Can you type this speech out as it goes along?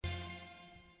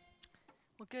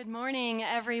Well, good morning,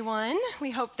 everyone.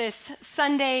 We hope this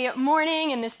Sunday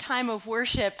morning and this time of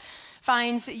worship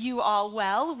finds you all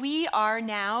well. We are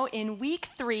now in week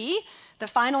 3, the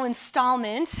final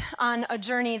installment on a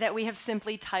journey that we have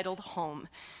simply titled Home.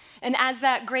 And as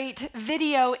that great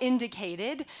video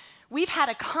indicated, we've had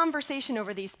a conversation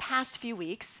over these past few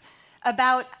weeks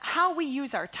about how we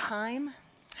use our time,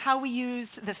 how we use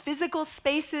the physical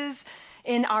spaces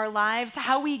in our lives,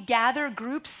 how we gather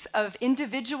groups of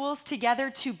individuals together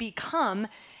to become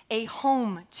a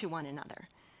home to one another.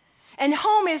 And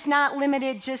home is not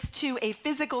limited just to a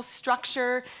physical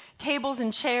structure, tables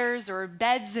and chairs, or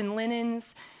beds and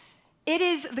linens. It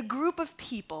is the group of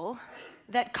people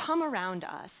that come around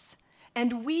us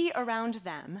and we around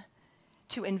them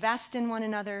to invest in one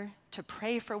another, to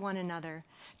pray for one another,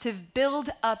 to build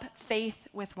up faith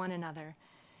with one another,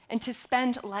 and to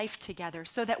spend life together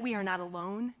so that we are not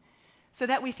alone, so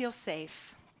that we feel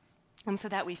safe, and so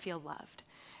that we feel loved.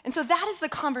 And so that is the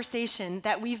conversation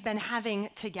that we've been having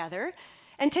together.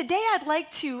 And today I'd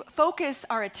like to focus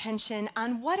our attention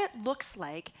on what it looks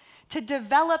like to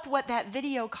develop what that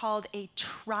video called a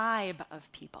tribe of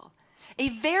people, a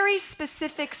very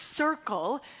specific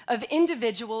circle of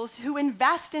individuals who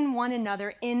invest in one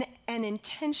another in an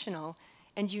intentional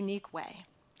and unique way.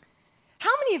 How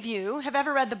many of you have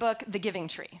ever read the book, The Giving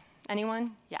Tree?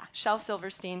 Anyone? Yeah, Shel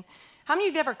Silverstein. How many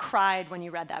of you have ever cried when you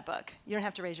read that book? You don't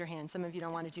have to raise your hand. Some of you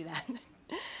don't want to do that.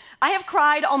 I have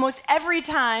cried almost every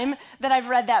time that I've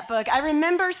read that book. I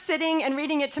remember sitting and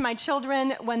reading it to my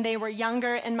children when they were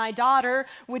younger, and my daughter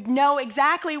would know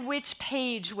exactly which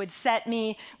page would set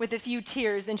me with a few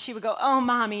tears, and she would go, "Oh,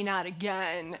 Mommy, not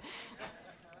again."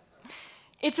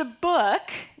 It's a book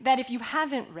that, if you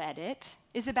haven't read it,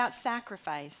 is about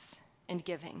sacrifice and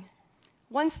giving.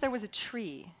 Once there was a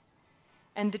tree,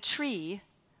 and the tree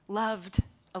loved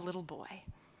a little boy.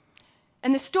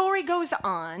 And the story goes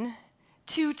on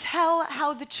to tell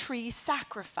how the tree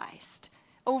sacrificed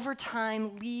over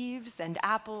time leaves and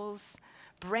apples,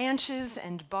 branches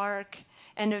and bark,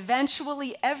 and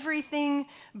eventually everything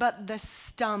but the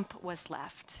stump was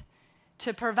left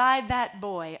to provide that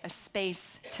boy a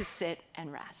space to sit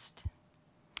and rest.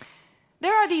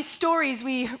 There are these stories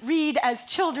we read as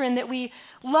children that we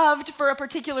loved for a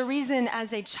particular reason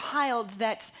as a child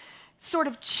that sort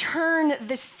of churn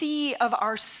the sea of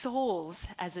our souls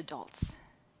as adults,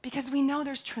 because we know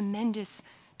there's tremendous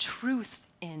truth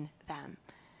in them.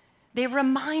 They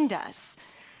remind us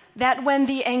that when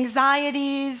the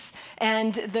anxieties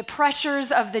and the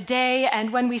pressures of the day,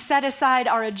 and when we set aside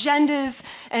our agendas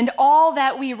and all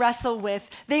that we wrestle with,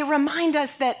 they remind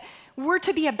us that we're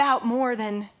to be about more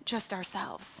than just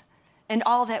ourselves and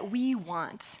all that we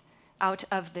want out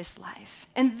of this life.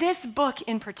 And this book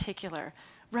in particular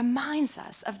reminds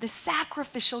us of the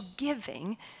sacrificial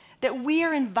giving that we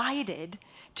are invited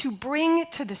to bring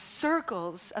to the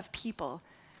circles of people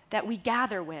that we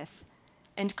gather with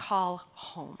and call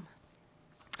home.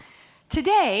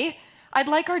 Today, I'd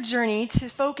like our journey to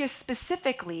focus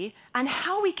specifically on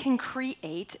how we can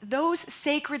create those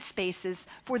sacred spaces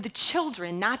for the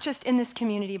children, not just in this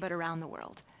community, but around the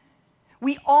world.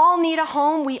 We all need a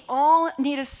home, we all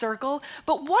need a circle,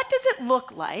 but what does it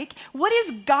look like? What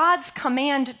is God's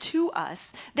command to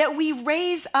us that we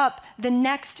raise up the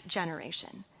next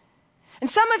generation? And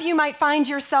some of you might find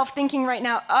yourself thinking right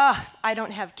now, I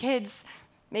don't have kids,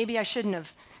 maybe I shouldn't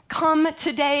have come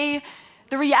today.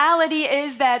 The reality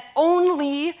is that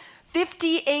only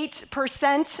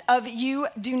 58% of you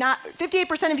do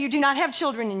not have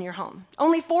children in your home.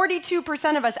 Only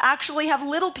 42% of us actually have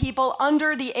little people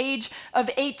under the age of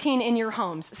 18 in your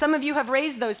homes. Some of you have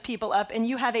raised those people up and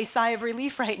you have a sigh of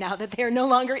relief right now that they are no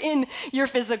longer in your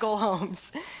physical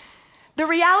homes. The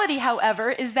reality, however,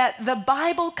 is that the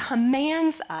Bible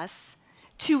commands us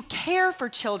to care for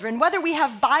children, whether we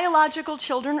have biological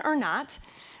children or not,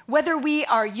 whether we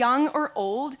are young or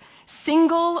old,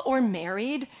 single or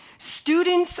married,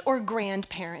 students or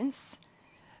grandparents.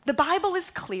 The Bible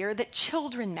is clear that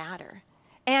children matter,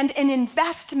 and an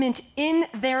investment in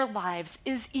their lives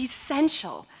is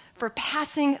essential for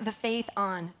passing the faith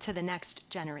on to the next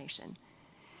generation.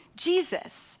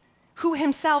 Jesus, who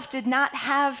himself did not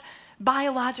have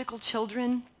biological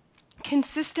children,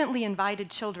 consistently invited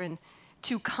children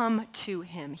to come to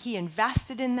him. He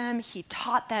invested in them, he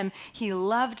taught them, he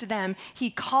loved them,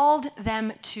 he called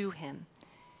them to him.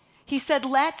 He said,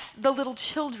 "Let the little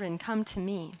children come to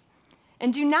me,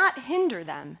 and do not hinder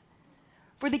them,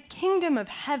 for the kingdom of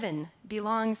heaven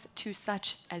belongs to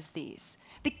such as these."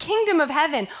 The kingdom of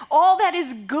heaven, all that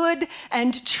is good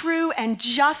and true and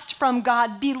just from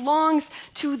God, belongs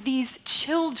to these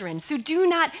children. So do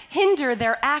not hinder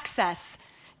their access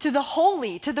to the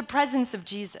holy, to the presence of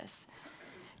Jesus.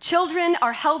 Children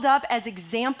are held up as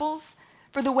examples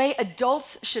for the way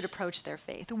adults should approach their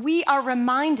faith. We are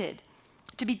reminded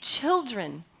to be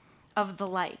children of the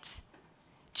light,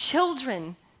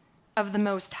 children of the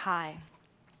Most High.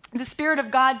 The Spirit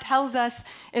of God tells us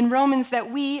in Romans that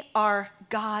we are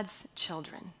God's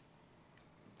children.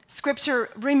 Scripture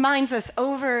reminds us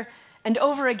over and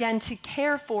over again to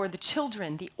care for the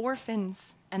children, the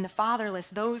orphans, and the fatherless,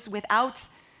 those without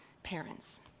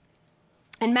parents.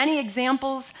 And many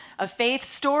examples of faith,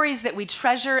 stories that we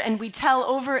treasure and we tell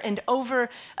over and over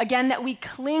again that we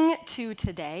cling to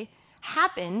today,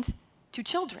 happened to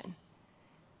children.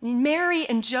 Mary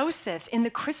and Joseph in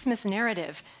the Christmas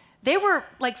narrative, they were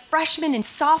like freshmen and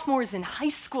sophomores in high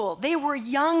school. They were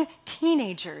young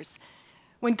teenagers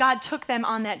when God took them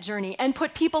on that journey and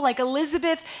put people like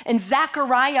Elizabeth and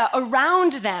Zachariah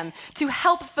around them to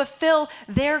help fulfill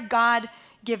their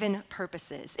God-given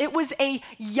purposes. It was a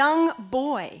young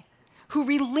boy who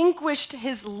relinquished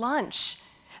his lunch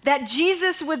that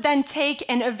Jesus would then take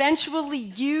and eventually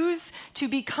use to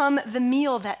become the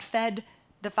meal that fed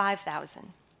the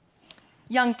 5,000.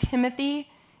 Young Timothy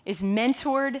is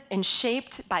mentored and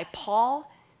shaped by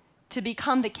Paul to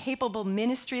become the capable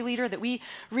ministry leader that we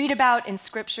read about in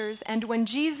scriptures. And when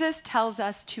Jesus tells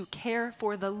us to care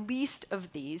for the least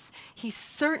of these, he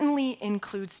certainly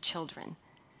includes children.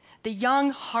 The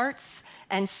young hearts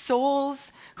and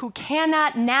souls who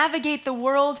cannot navigate the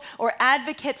world or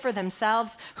advocate for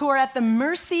themselves, who are at the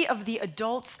mercy of the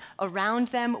adults around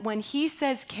them. When he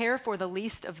says care for the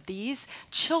least of these,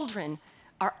 children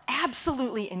are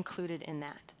absolutely included in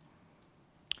that.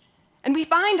 And we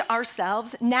find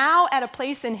ourselves now at a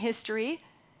place in history,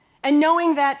 and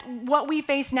knowing that what we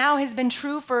face now has been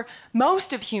true for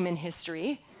most of human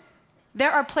history,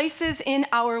 there are places in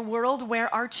our world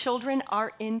where our children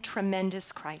are in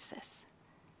tremendous crisis.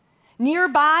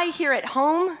 Nearby, here at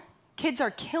home, kids are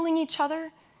killing each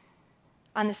other.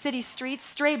 On the city streets,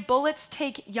 stray bullets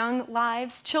take young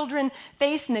lives. Children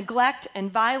face neglect and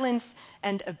violence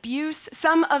and abuse.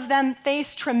 Some of them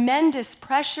face tremendous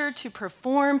pressure to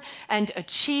perform and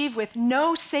achieve with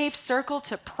no safe circle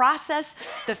to process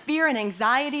the fear and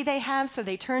anxiety they have, so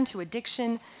they turn to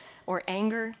addiction or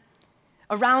anger.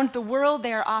 Around the world,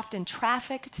 they are often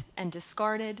trafficked and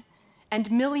discarded. And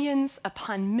millions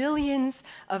upon millions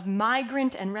of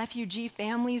migrant and refugee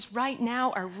families right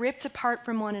now are ripped apart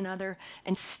from one another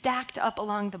and stacked up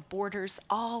along the borders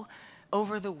all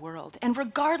over the world. And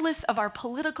regardless of our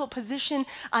political position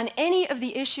on any of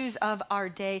the issues of our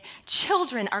day,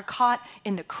 children are caught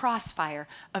in the crossfire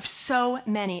of so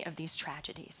many of these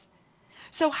tragedies.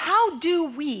 So how do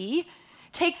we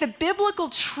take the biblical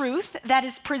truth that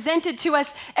is presented to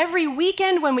us every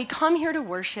weekend when we come here to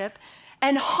worship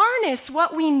and harness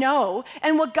what we know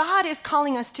and what God is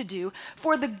calling us to do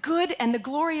for the good and the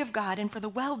glory of God and for the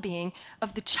well-being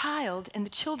of the child and the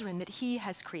children that he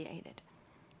has created?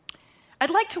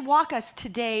 I'd like to walk us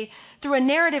today through a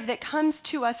narrative that comes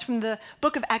to us from the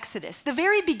book of Exodus, the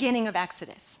very beginning of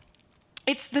Exodus.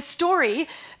 It's the story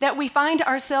that we find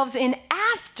ourselves in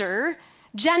after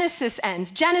Genesis ends.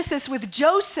 Genesis with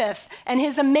Joseph and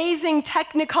his amazing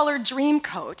Technicolor dream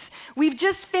coat. We've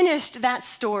just finished that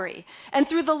story. And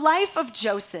through the life of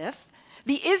Joseph,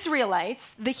 the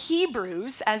Israelites, the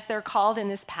Hebrews, as they're called in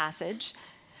this passage,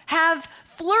 have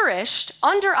flourished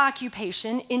under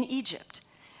occupation in Egypt.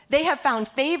 They have found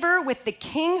favor with the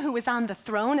king who was on the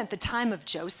throne at the time of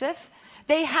Joseph.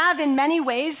 They have, in many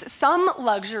ways, some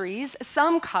luxuries,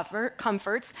 some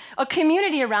comforts, a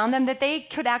community around them that they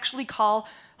could actually call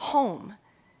home.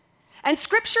 And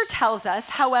Scripture tells us,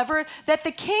 however, that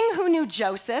the king who knew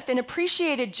Joseph and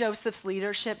appreciated Joseph's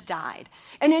leadership died.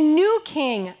 And a new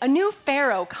king, a new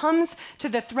Pharaoh, comes to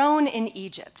the throne in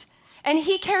Egypt. And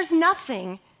he cares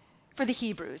nothing for the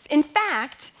Hebrews. In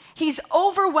fact, he's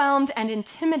overwhelmed and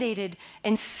intimidated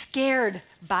and scared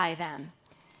by them.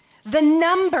 The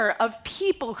number of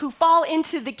people who fall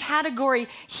into the category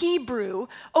Hebrew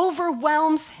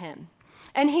overwhelms him.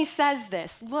 And he says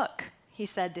this, "Look," he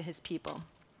said to his people,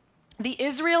 "the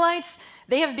Israelites,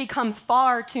 they have become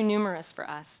far too numerous for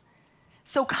us.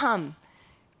 So come,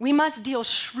 we must deal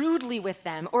shrewdly with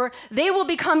them, or they will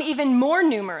become even more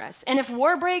numerous. And if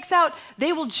war breaks out,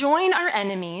 they will join our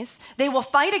enemies, they will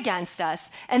fight against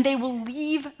us, and they will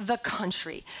leave the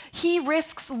country." He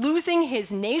risks losing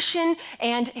his nation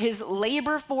and his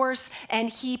labor force, and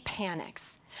he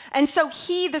panics. And so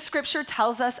he, the scripture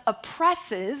tells us,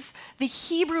 oppresses the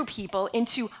Hebrew people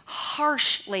into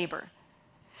harsh labor.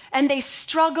 And they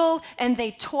struggle and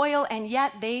they toil, and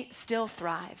yet they still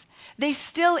thrive. They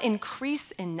still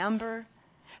increase in number.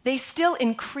 They still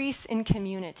increase in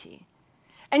community.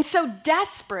 And so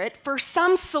desperate for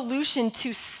some solution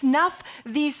to snuff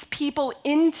these people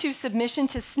into submission,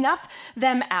 to snuff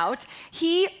them out,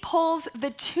 he pulls the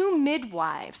 2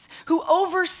 midwives who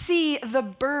oversee the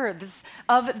births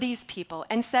of these people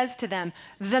and says to them,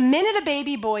 the minute a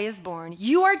baby boy is born,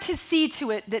 you are to see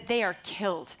to it that they are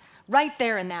killed right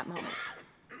there in that moment.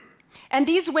 And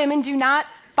these women do not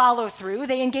follow through.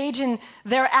 They engage in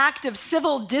their act of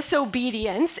civil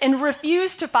disobedience and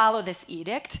refuse to follow this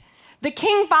edict. The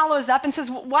king follows up and says,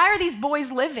 why are these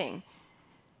boys living?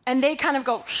 And they kind of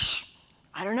go,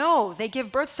 I don't know. They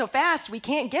give birth so fast, we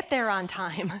can't get there on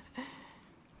time.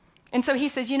 And so he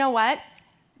says, you know what?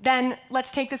 Then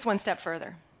let's take this one step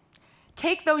further.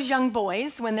 Take those young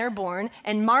boys when they're born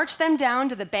and march them down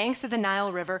to the banks of the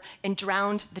Nile River and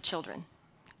drown the children.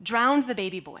 Drown the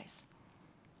baby boys.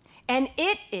 And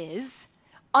it is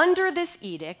under this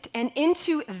edict and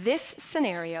into this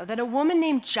scenario that a woman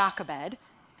named Jochebed,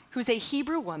 who's a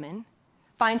Hebrew woman,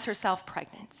 finds herself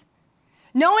pregnant,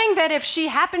 knowing that if she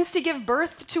happens to give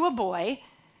birth to a boy,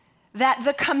 that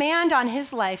the command on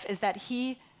his life is that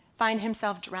he find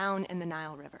himself drowned in the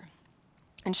Nile River.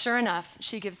 And sure enough,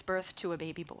 she gives birth to a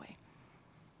baby boy.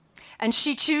 And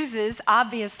she chooses,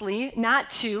 obviously, not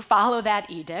to follow that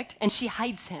edict, and she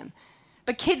hides him.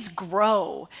 But kids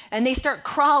grow, and they start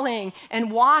crawling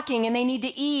and walking, and they need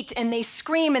to eat, and they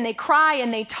scream, and they cry,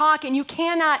 and they talk, and you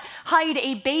cannot hide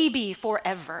a baby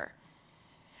forever.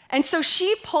 And so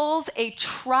she pulls a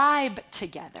tribe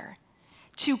together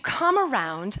to come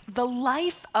around the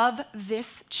life of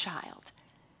this child.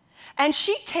 And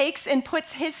she takes and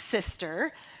puts his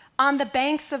sister on the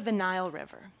banks of the Nile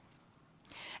River,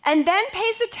 and then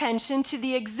pays attention to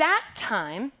the exact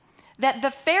time that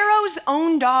the Pharaoh's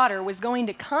own daughter was going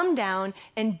to come down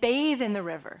and bathe in the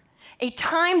river, a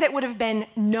time that would have been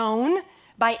known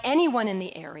by anyone in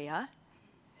the area,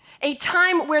 a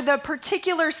time where the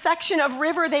particular section of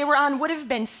river they were on would have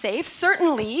been safe.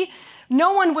 Certainly,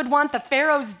 no one would want the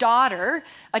Pharaoh's daughter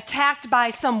attacked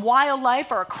by some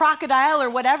wildlife or a crocodile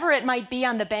or whatever it might be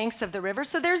on the banks of the river.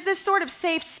 So there's this sort of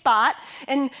safe spot,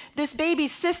 and this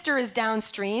baby's sister is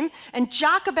downstream, and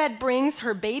Jochebed brings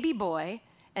her baby boy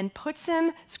and puts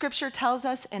him, scripture tells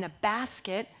us, in a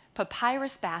basket,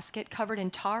 papyrus basket covered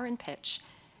in tar and pitch,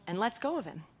 and lets go of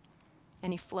him.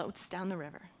 And he floats down the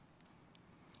river.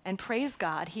 And praise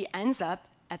God, he ends up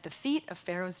at the feet of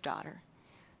Pharaoh's daughter,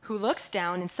 who looks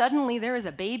down, and suddenly there is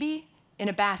a baby in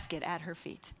a basket at her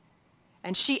feet.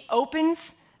 And she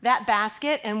opens that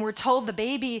basket, and we're told the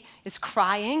baby is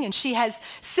crying, and she has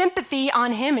sympathy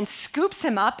on him and scoops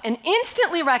him up and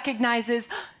instantly recognizes,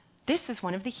 this is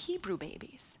one of the Hebrew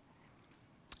babies,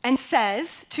 and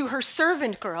says to her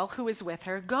servant girl who is with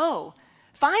her, go,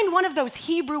 find one of those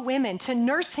Hebrew women to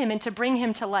nurse him and to bring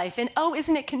him to life. And oh,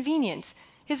 isn't it convenient?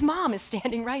 His mom is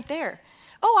standing right there.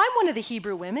 Oh, I'm one of the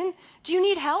Hebrew women. Do you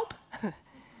need help?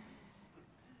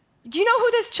 Do you know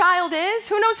who this child is?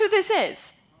 Who knows who this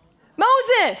is?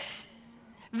 Moses.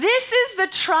 This is the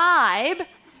tribe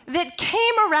that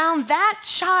came around that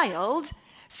child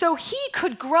so he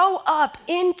could grow up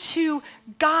into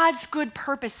God's good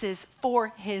purposes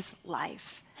for his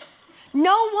life.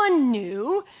 No one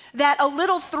knew that a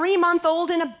little 3-month-old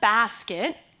in a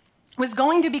basket was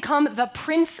going to become the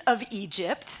prince of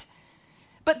Egypt.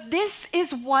 But this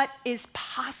is what is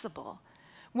possible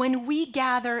when we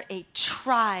gather a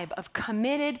tribe of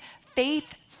committed,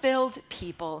 faith-filled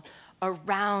people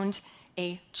around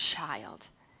a child.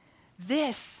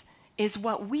 This is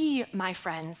what we, my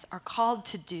friends, are called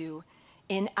to do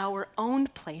in our own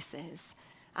places,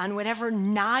 on whatever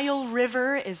Nile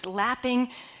River is lapping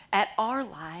at our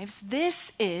lives.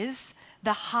 This is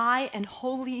the high and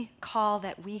holy call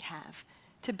that we have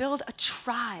to build a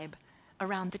tribe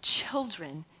around the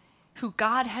children who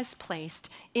God has placed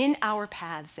in our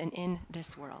paths and in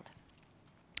this world.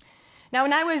 Now,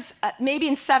 when I was maybe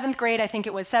in 7th grade, I think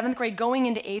it was 7th grade, going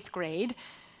into 8th grade,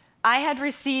 I had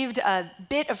received a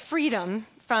bit of freedom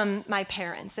from my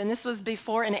parents. And this was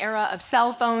before an era of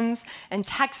cell phones and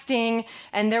texting.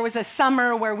 And there was a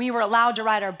summer where we were allowed to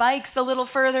ride our bikes a little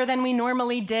further than we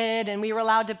normally did. And we were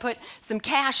allowed to put some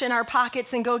cash in our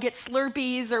pockets and go get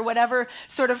Slurpees or whatever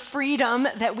sort of freedom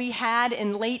that we had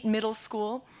in late middle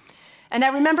school. And I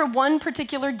remember one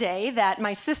particular day that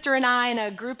my sister and I and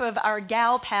a group of our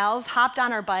gal pals hopped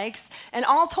on our bikes and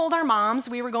all told our moms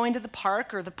we were going to the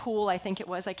park or the pool, I think it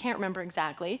was. I can't remember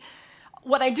exactly.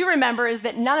 What I do remember is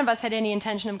that none of us had any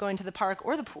intention of going to the park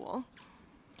or the pool.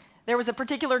 There was a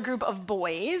particular group of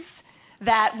boys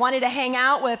that wanted to hang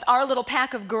out with our little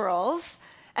pack of girls,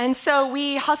 And so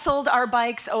we hustled our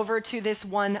bikes over to this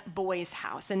one boy's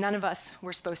house, and none of us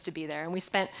were supposed to be there. And we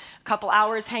spent a couple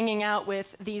hours hanging out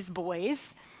with these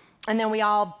boys, and then we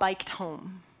all biked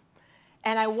home.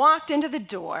 And I walked into the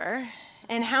door,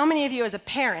 and how many of you as a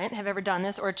parent have ever done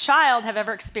this, or a child have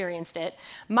ever experienced it?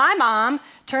 My mom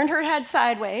turned her head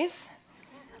sideways,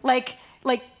 like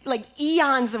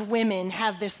eons of women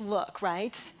have this look,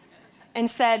 right? And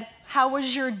said, "How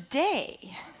was your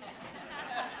day?"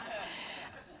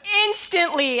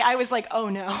 Instantly, I was like, oh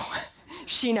no,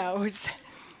 she knows.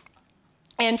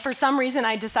 And for some reason,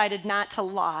 I decided not to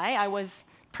lie. I was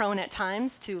prone at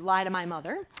times to lie to my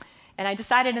mother. And I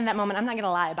decided in that moment, I'm not going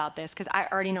to lie about this because I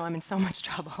already know I'm in so much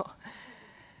trouble.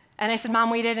 And I said, "Mom,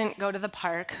 we didn't go to the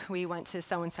park. We went to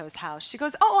so-and-so's house." She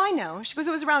goes, "Oh, I know." She goes,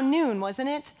 "It was around noon, wasn't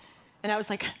it?" And I was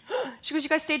like, she goes, "You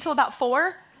guys stayed till about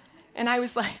 4?" And I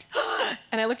was like,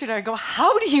 and I looked at her, I go,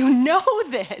 "How do you know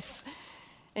this?"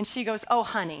 And she goes, "Oh,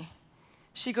 honey."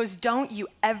 She goes, "Don't you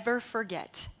ever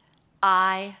forget,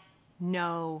 I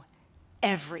know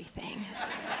everything."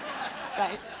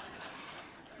 Right?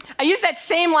 I used that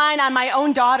same line on my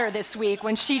own daughter this week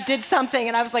when she did something,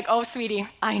 and I was like, "Oh, sweetie,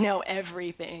 I know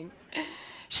everything."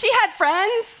 She had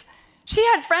friends. She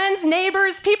had friends,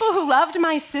 neighbors, people who loved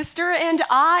my sister and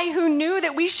I, who knew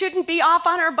that we shouldn't be off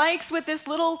on our bikes with this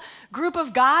little group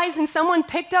of guys, and someone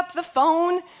picked up the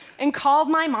phone and called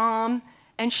my mom,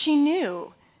 and she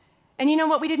knew. And you know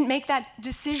what? We didn't make that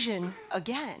decision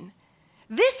again.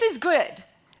 This is good.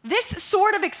 This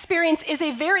sort of experience is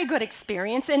a very good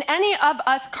experience, and any of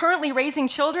us currently raising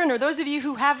children, or those of you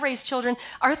who have raised children,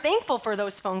 are thankful for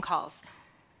those phone calls.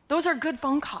 Those are good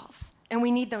phone calls, and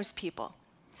we need those people.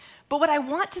 But what I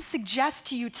want to suggest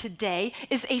to you today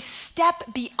is a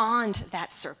step beyond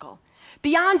that circle.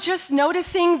 Beyond just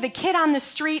noticing the kid on the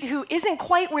street who isn't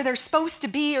quite where they're supposed to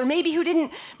be, or maybe who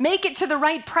didn't make it to the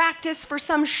right practice for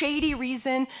some shady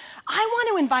reason, I want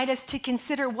to invite us to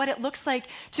consider what it looks like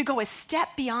to go a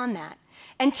step beyond that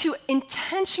and to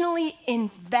intentionally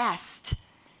invest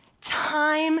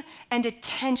time and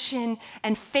attention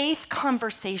and faith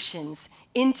conversations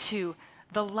into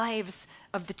the lives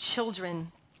of the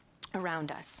children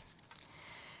around us.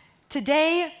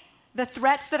 Today, the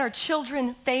threats that our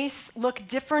children face look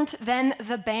different than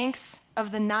the banks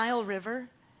of the Nile River,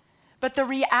 but the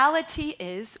reality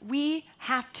is we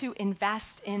have to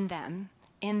invest in them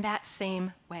in that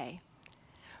same way.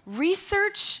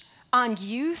 Research on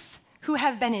youth who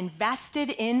have been invested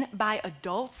in by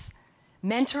adults,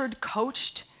 mentored,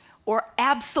 coached, or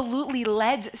absolutely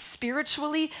led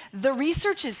spiritually, the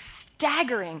research is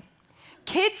staggering.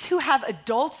 Kids who have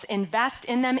adults invest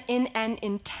in them in an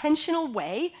intentional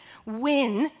way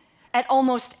win at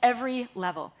almost every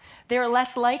level. They're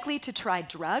less likely to try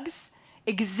drugs,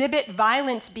 exhibit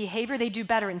violent behavior. They do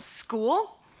better in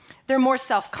school. They're more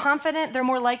self-confident. They're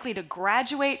more likely to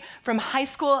graduate from high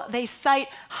school. They cite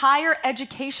higher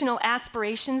educational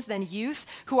aspirations than youth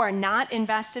who are not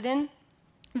invested in.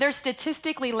 They're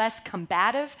statistically less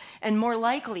combative and more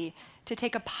likely to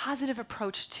take a positive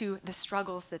approach to the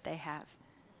struggles that they have.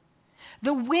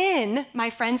 The win, my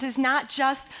friends, is not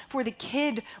just for the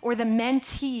kid or the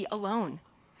mentee alone.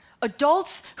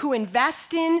 Adults who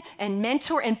invest in and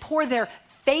mentor and pour their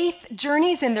faith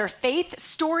journeys and their faith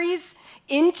stories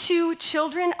into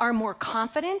children are more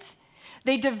confident.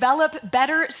 They develop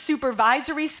better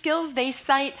supervisory skills. They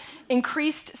cite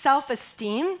increased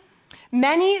self-esteem.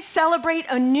 Many celebrate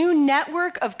a new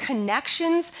network of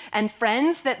connections and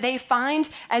friends that they find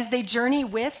as they journey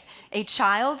with a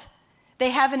child.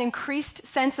 They have an increased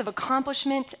sense of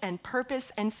accomplishment and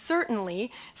purpose, and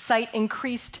certainly cite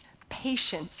increased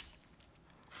patience.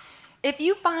 If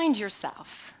you find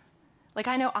yourself, like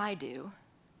I know I do,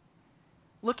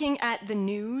 looking at the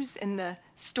news and the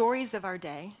stories of our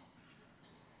day,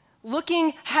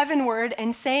 looking heavenward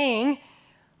and saying,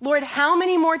 Lord, how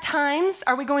many more times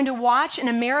are we going to watch an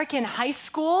American high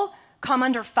school come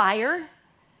under fire?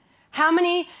 How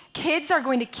many kids are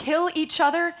going to kill each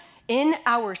other in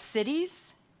our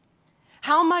cities?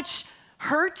 How much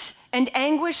hurt and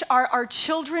anguish are our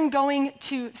children going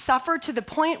to suffer to the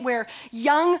point where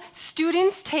young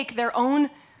students take their own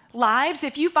lives?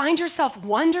 If you find yourself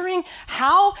wondering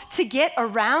how to get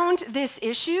around this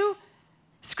issue,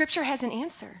 Scripture has an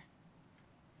answer.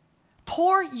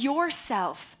 Pour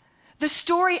yourself, the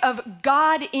story of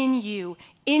God in you,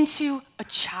 into a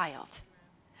child.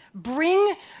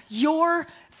 Bring your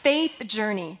faith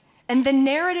journey and the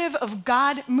narrative of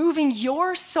God moving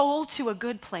your soul to a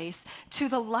good place to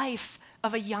the life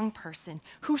of a young person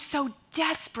who so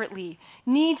desperately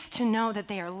needs to know that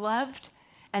they are loved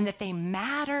and that they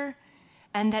matter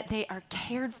and that they are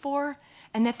cared for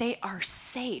and that they are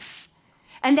safe.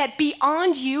 and that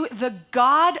beyond you, the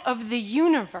God of the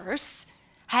universe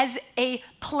has a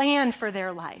plan for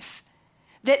their life,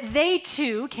 that they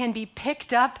too can be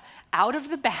picked up out of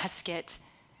the basket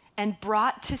and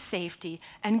brought to safety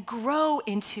and grow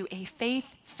into a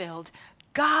faith-filled,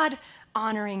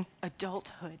 God-honoring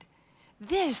adulthood.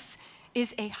 This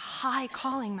is a high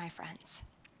calling, my friends,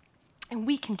 and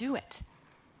we can do it.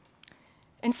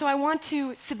 And so I want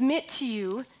to submit to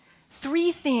you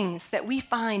 3 things that we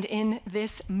find in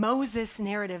this Moses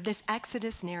narrative, this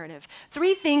Exodus narrative.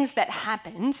 3 things that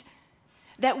happened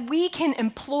that we can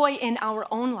employ in our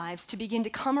own lives to begin to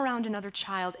come around another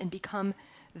child and become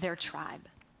their tribe.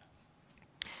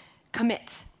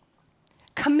 Commit.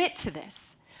 Commit to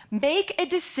this. Make a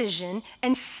decision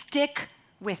and stick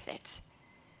with it.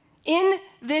 In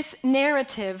this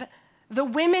narrative, the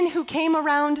women who came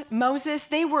around Moses,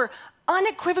 they were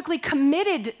unequivocally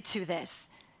committed to this.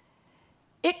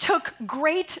 It took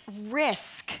great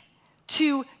risk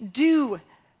to do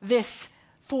this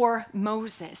for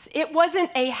Moses. It wasn't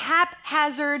a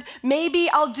haphazard, maybe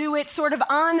I'll do it, sort of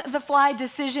on-the-fly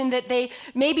decision that they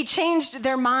maybe changed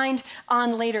their mind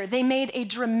on later. They made a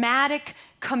dramatic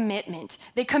commitment.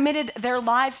 They committed their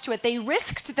lives to it. They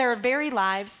risked their very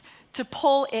lives to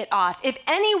pull it off. If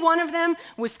any one of them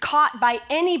was caught by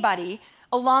anybody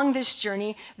along this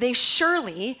journey, they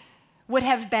surely would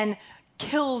have been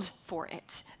killed for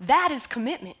it. That is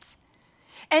commitment.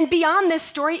 And beyond this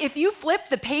story, if you flip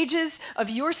the pages of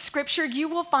your scripture, you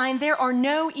will find there are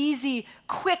no easy,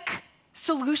 quick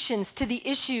solutions to the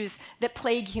issues that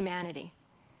plague humanity.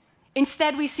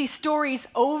 Instead, we see stories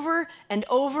over and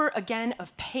over again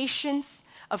of patience,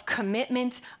 of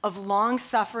commitment, of long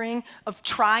suffering, of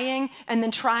trying and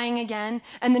then trying again,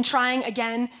 and then trying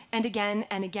again and again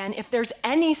and again. If there's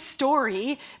any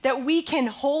story that we can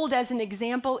hold as an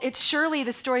example, it's surely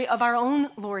the story of our own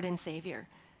Lord and Savior,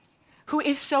 who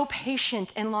is so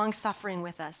patient and long-suffering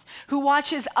with us, who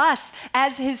watches us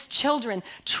as his children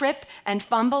trip and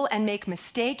fumble and make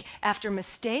mistake after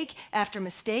mistake after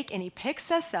mistake, and he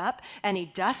picks us up and he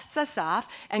dusts us off,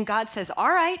 and God says,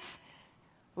 all right,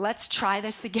 let's try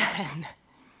this again.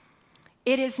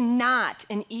 It is not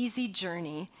an easy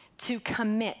journey to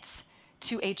commit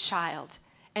to a child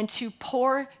and to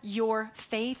pour your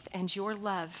faith and your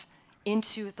love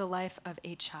into the life of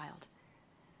a child.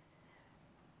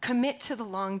 Commit to the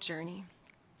long journey.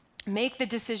 Make the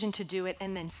decision to do it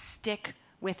and then stick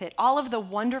with it. All of the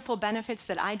wonderful benefits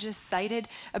that I just cited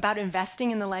about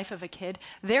investing in the life of a kid,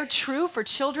 they're true for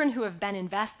children who have been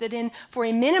invested in for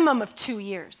a minimum of 2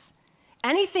 years.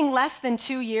 Anything less than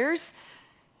 2 years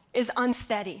is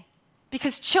unsteady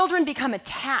because children become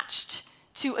attached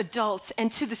to adults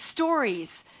and to the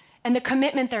stories and the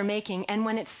commitment they're making. And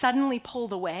when it's suddenly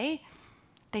pulled away,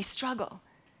 they struggle.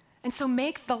 And so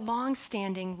make the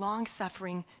long-standing,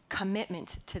 long-suffering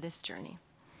commitment to this journey.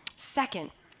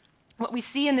 Second, what we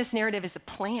see in this narrative is a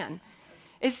plan.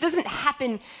 It doesn't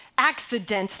happen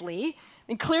accidentally.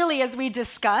 And clearly, as we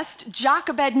discussed,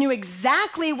 Jochebed knew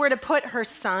exactly where to put her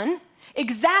son,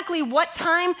 exactly what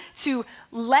time to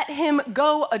let him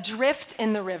go adrift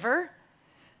in the river.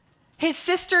 His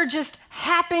sister just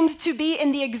happened to be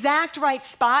in the exact right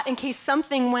spot in case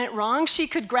something went wrong. She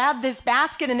could grab this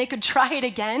basket and they could try it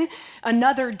again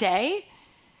another day.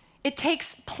 It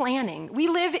takes planning. We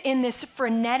live in this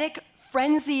frenetic,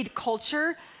 frenzied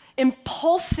culture,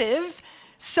 impulsive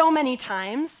so many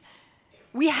times.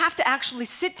 We have to actually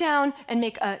sit down and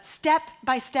make a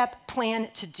step-by-step plan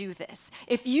to do this.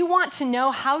 If you want to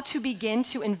know how to begin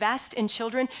to invest in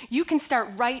children, you can start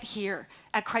right here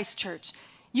at Christ Church.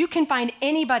 You can find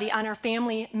anybody on our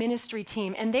family ministry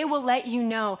team, and they will let you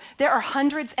know there are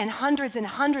hundreds and hundreds and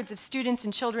hundreds of students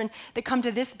and children that come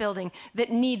to this building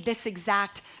that need this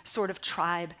exact sort of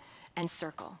tribe and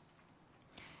circle.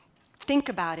 Think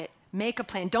about it. Make a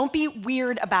plan. Don't be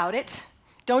weird about it.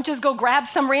 Don't just go grab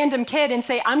some random kid and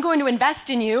say, I'm going to invest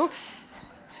in you.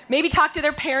 Maybe talk to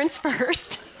their parents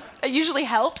first. It usually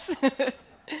helps.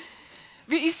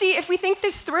 But you see, if we think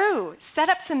this through, set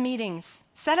up some meetings,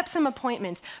 set up some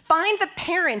appointments, find the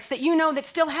parents that you know that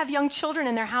still have young children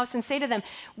in their house and say to them,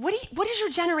 what does your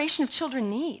generation of children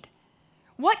need?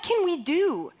 What can we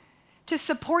do to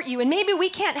support you? And maybe we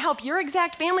can't help your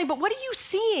exact family, but what are you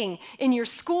seeing in your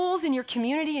schools, in your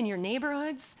community, in your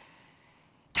neighborhoods?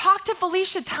 Talk to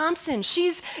Felicia Thompson.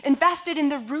 She's invested in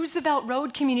the Roosevelt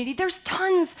Road community. There's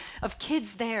tons of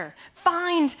kids there.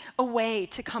 Find a way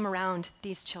to come around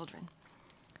these children.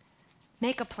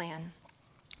 Make a plan.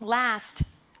 Last,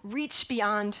 reach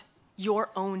beyond your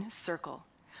own circle.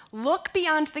 Look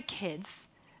beyond the kids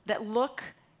that look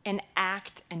and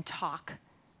act and talk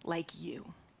like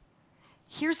you.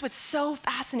 here's what's so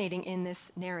fascinating in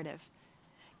this narrative.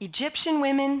 Egyptian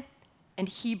women and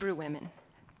Hebrew women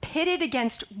pitted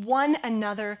against one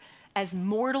another as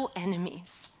mortal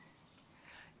enemies.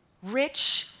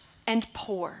 Rich and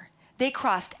poor. They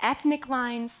crossed ethnic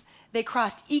lines, they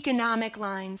crossed economic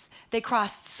lines, they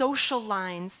crossed social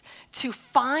lines to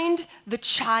find the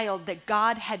child that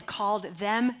God had called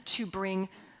them to bring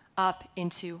up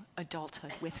into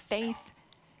adulthood with faith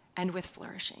and with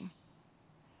flourishing.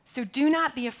 So do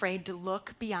not be afraid to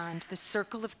look beyond the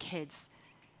circle of kids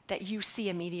that you see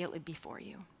immediately before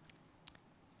you.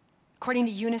 According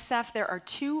to UNICEF, there are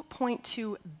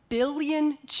 2.2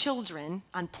 billion children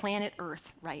on planet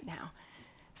Earth right now.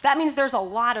 So that means there's a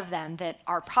lot of them that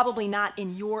are probably not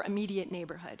in your immediate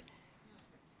neighborhood.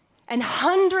 And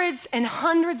hundreds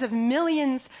of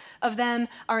millions of them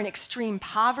are in extreme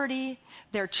poverty,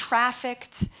 they're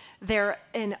trafficked, they're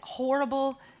in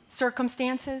horrible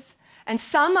circumstances. And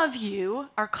some of you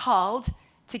are called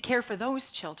to care for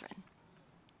those children.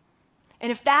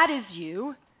 And if that is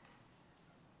you,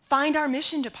 find our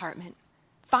mission department.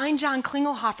 Find John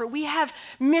Klingelhofer. We have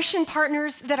mission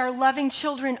partners that are loving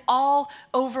children all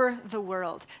over the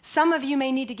world. Some of you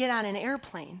may need to get on an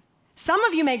airplane. Some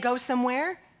of you may go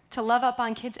somewhere to love up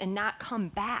on kids and not come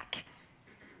back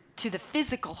to the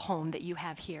physical home that you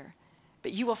have here.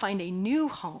 But you will find a new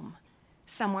home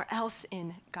somewhere else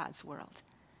in God's world.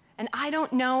 And I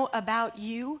don't know about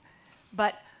you,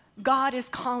 but God is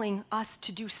calling us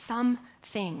to do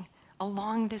something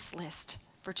along this list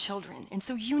for children. And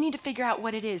so you need to figure out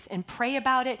what it is and pray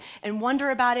about it and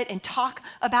wonder about it and talk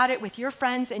about it with your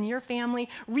friends and your family.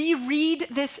 Reread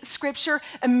this scripture,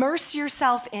 immerse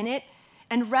yourself in it,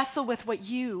 and wrestle with what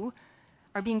you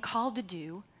are being called to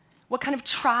do, what kind of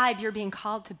tribe you're being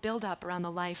called to build up around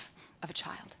the life of a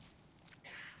child.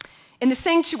 In the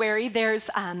sanctuary, there's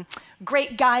a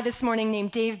great guy this morning named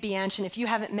Dave Bianchin. If you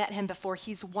haven't met him before,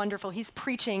 he's wonderful. He's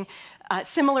preaching a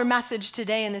similar message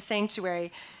today in the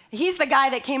sanctuary. He's the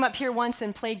guy that came up here once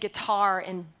and played guitar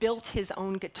and built his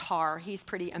own guitar. He's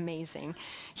pretty amazing.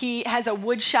 He has a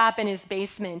wood shop in his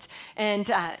basement, and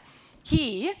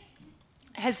he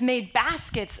has made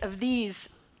baskets of these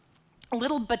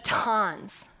little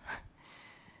batons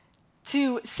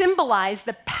to symbolize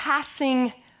the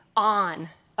passing on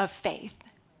of faith.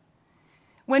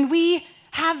 When we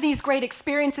have these great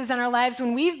experiences in our lives,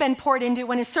 when we've been poured into,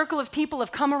 when a circle of people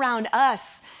have come around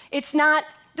us,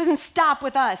 doesn't stop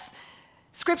with us.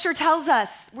 Scripture tells us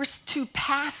we're to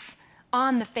pass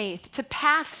on the faith, to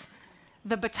pass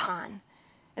the baton.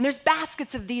 And there's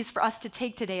baskets of these for us to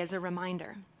take today as a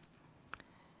reminder.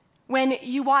 When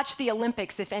you watch the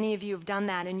Olympics, if any of you have done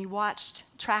that, and you watched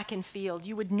track and field,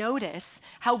 you would notice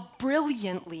how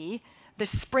brilliantly the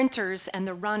sprinters and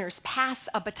the runners pass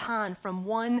a baton from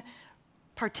one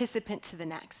participant to the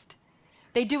next.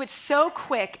 They do it so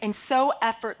quick and so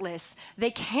effortless,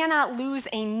 they cannot lose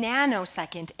a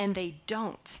nanosecond, and they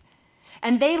don't.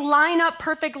 And they line up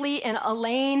perfectly in a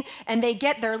lane, and they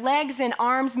get their legs and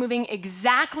arms moving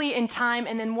exactly in time,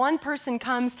 and then one person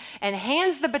comes and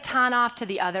hands the baton off to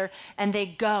the other, and they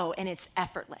go, and it's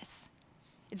effortless.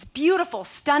 It's beautiful,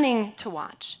 stunning to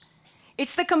watch.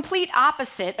 It's the complete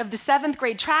opposite of the 7th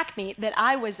grade track meet that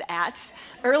I was at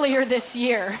earlier this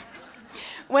year,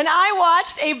 when I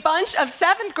watched a bunch of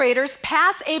 7th graders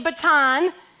pass a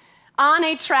baton on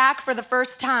a track for the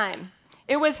first time.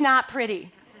 It was not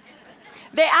pretty.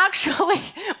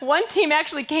 One team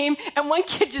actually came, and one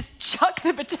kid just chucked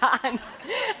the baton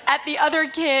at the other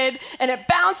kid, and it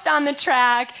bounced on the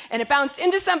track, and it bounced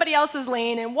into somebody else's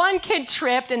lane, and one kid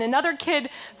tripped, and another kid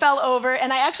fell over,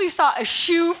 and I actually saw a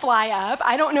shoe fly up.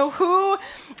 I don't know who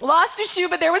lost a shoe,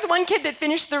 but there was one kid that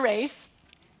finished the race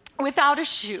without a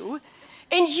shoe.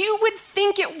 And you would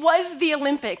think it was the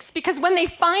Olympics, because when they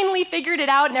finally figured it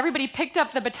out and everybody picked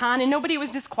up the baton and nobody was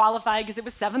disqualified because it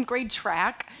was 7th grade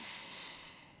track,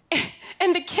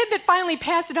 and the kid that finally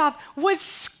passed it off was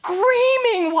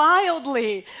screaming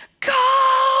wildly,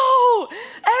 "Go!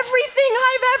 Everything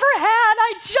I've ever had,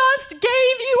 I just gave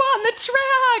you on the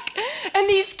track." And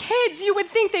these kids, you would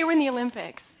think they were in the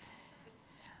Olympics.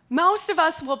 Most of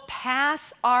us will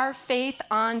pass our faith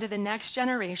on to the next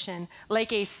generation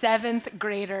like a 7th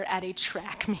grader at a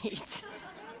track meet.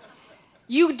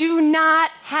 You do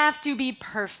not have to be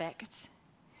perfect.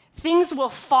 Things will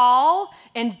fall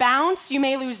and bounce. You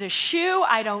may lose a shoe,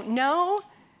 I don't know.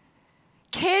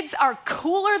 Kids are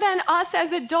cooler than us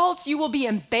as adults. You will be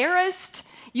embarrassed.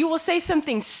 You will say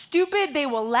something stupid. They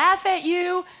will laugh at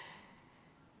you.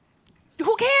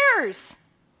 Who cares?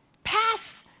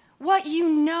 Pass what you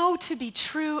know to be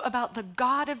true about the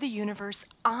God of the universe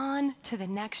on to the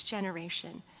next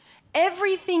generation.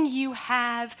 Everything you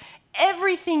have,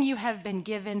 everything you have been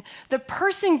given, the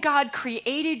person God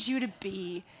created you to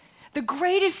be, the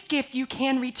greatest gift you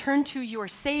can return to your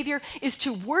Savior is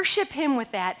to worship him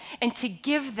with that and to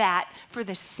give that for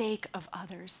the sake of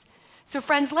others. So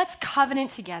friends, let's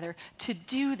covenant together to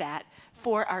do that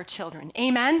for our children.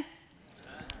 Amen?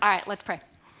 All right, let's pray.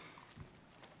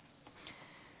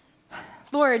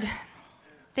 Lord,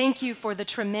 thank you for the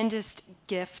tremendous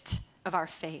gift of our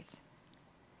faith,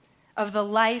 of the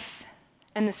life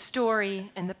and the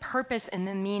story and the purpose and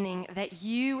the meaning that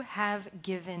you have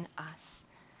given us.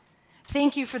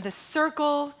 Thank you for the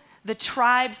circle, the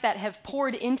tribes that have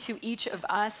poured into each of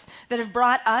us, that have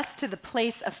brought us to the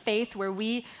place of faith where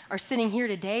we are sitting here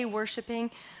today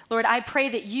worshiping. Lord, I pray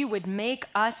that you would make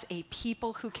us a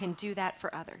people who can do that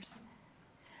for others.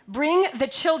 Bring the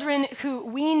children who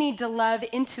we need to love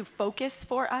into focus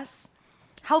for us.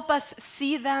 Help us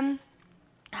see them.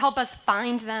 Help us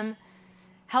find them.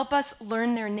 Help us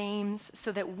learn their names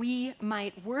so that we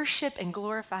might worship and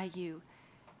glorify you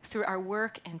through our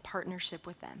work and partnership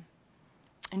with them.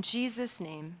 In Jesus'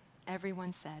 name,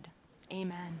 everyone said,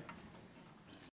 amen.